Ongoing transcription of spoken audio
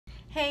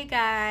Hey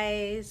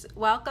guys,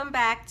 welcome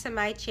back to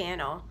my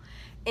channel.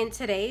 In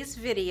today's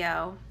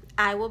video,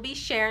 I will be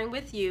sharing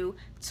with you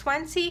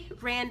 20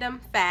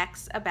 random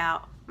facts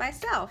about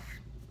myself.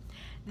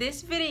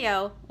 This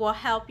video will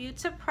help you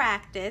to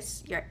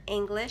practice your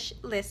English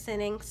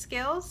listening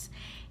skills,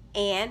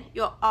 and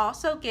you'll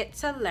also get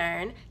to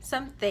learn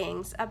some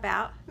things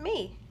about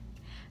me.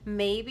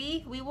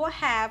 Maybe we will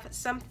have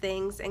some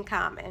things in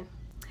common.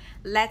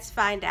 Let's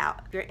find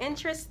out. If you're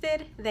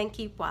interested, then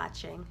keep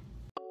watching.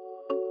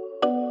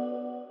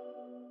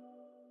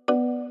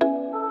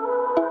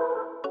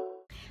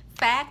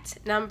 Fact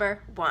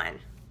number 1.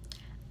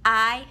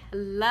 I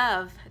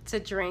love to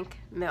drink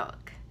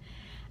milk.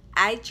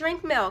 I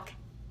drink milk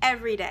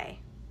every day.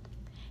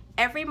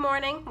 Every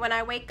morning when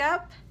I wake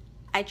up,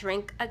 I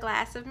drink a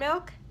glass of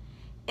milk,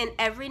 and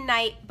every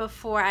night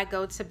before I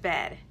go to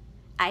bed,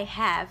 I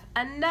have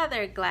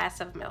another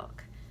glass of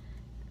milk.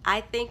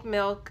 I think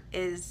milk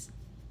is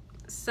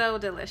so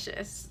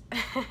delicious.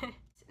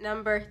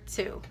 Number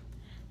 2.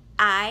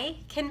 I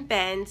can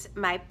bend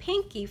my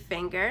pinky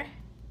finger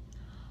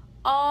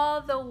all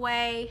the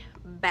way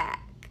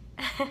back.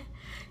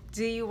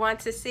 Do you want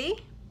to see?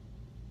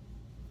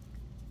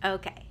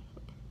 Okay.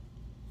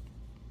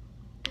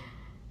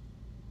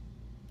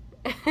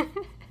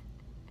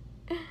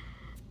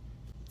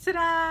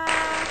 Ta-da!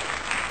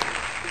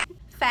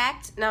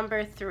 Fact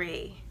number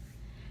 3.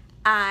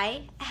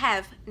 I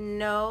have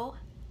no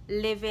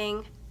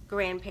living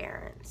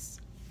grandparents.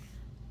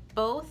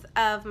 Both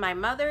of my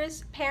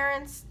mother's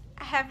parents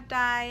have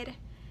died,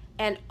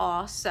 and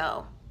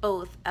also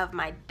both of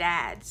my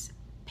dad's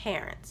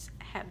parents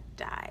have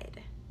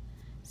died.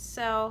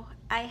 So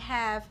I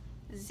have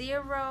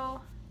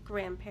 0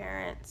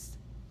 grandparents.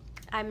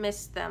 I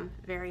miss them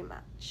very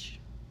much.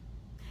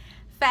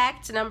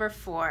 Fact number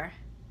 4.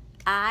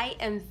 I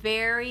am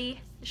very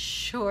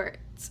short.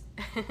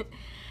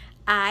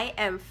 I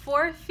am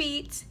 4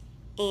 feet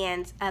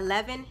and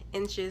 11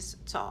 inches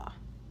tall.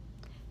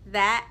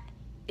 That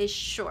is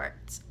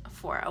short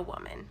for a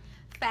woman.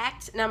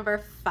 Fact number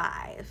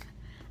 5.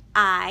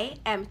 I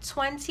am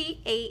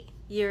 28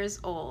 years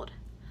old,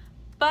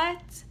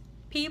 but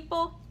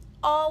people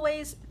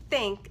always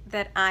think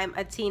that I'm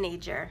a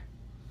teenager.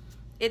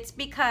 It's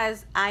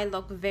because I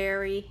look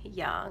very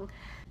young.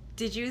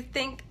 Did you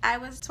think I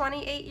was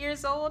 28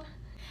 years old?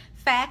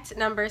 Fact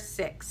number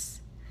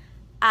 6.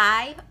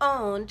 I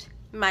owned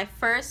my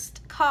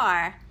first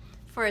car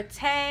for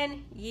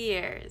 10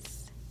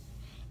 years,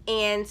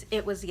 and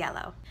it was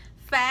yellow.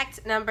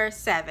 Fact number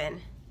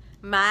 7.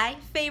 My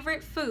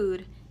favorite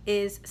food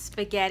is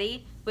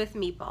spaghetti with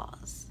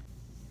meatballs.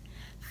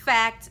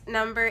 Fact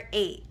number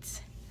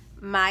 8.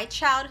 My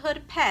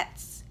childhood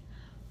pets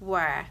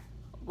were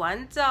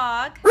 1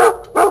 dog,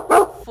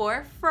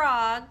 4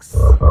 frogs,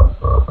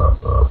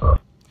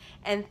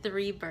 and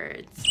 3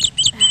 birds.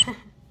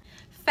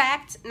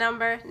 Fact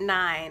number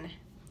 9.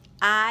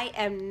 I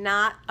am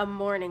not a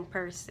morning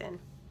person.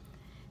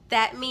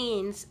 That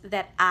means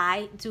that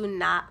I do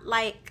not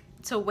like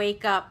to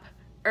wake up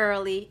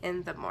early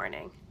in the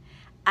morning.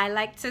 I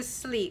like to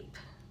sleep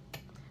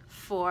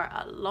for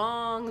a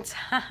long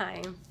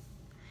time.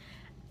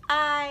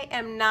 I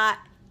am not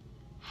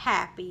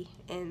happy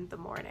in the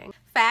morning.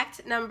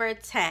 Fact number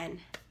 10.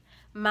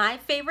 My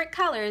favorite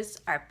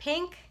colors are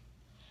pink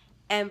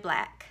and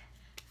black.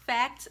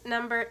 Fact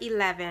number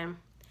 11.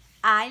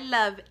 I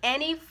love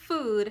any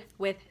food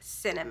with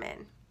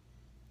cinnamon.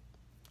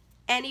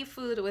 Any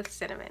food with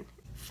cinnamon.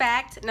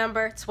 Fact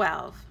number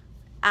 12.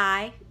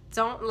 I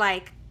don't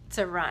like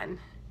to run.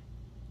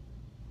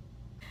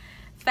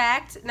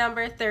 Fact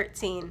number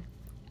 13.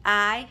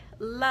 I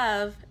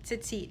love to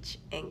teach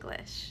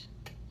English.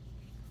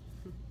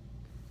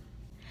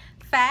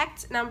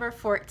 Fact number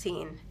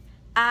 14.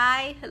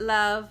 I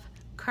love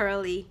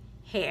curly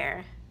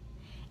hair,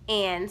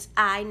 and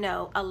I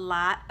know a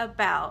lot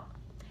about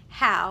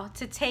how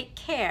to take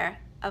care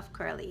of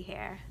curly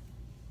hair.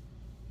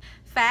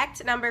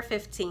 Fact number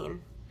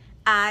 15.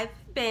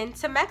 I've been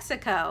to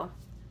Mexico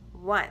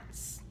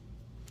once.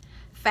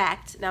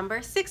 Fact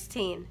number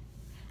 16.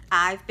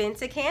 I've been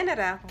to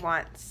Canada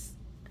once.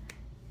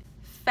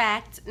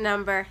 Fact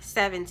number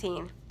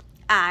 17.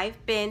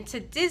 I've been to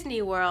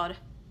Disney World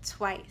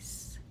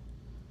twice.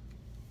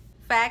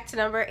 Fact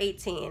number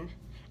 18.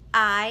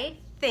 I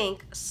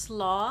think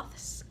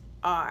sloths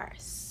are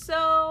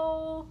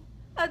so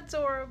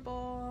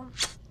adorable.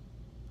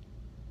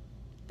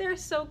 They're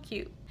so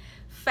cute.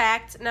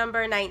 Fact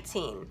number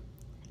 19.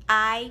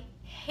 I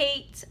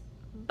hate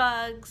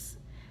bugs.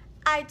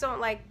 I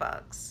don't like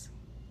bugs.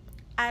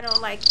 I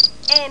don't like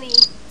any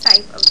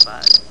type of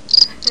bug.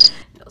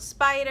 No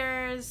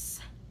spiders,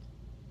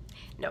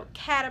 no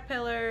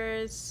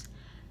caterpillars,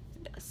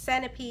 no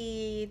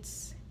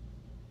centipedes,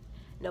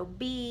 no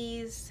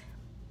bees,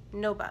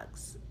 no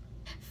bugs.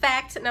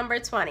 Fact number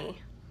 20.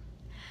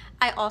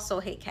 I also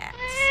hate cats.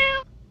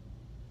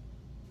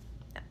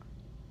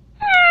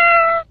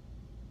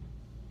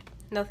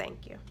 No,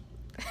 thank you.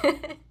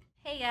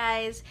 Hey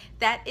guys,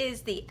 that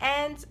is the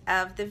end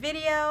of the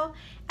video.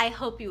 I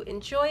hope you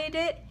enjoyed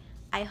it.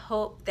 I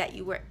hope that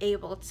you were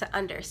able to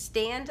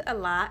understand a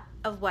lot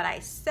of what I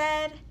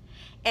said.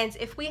 And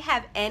if we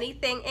have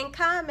anything in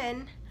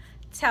common,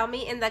 tell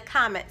me in the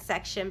comment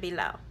section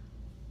below.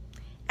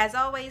 As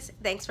always,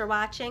 thanks for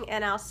watching,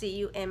 and I'll see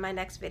you in my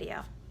next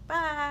video.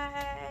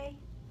 Bye.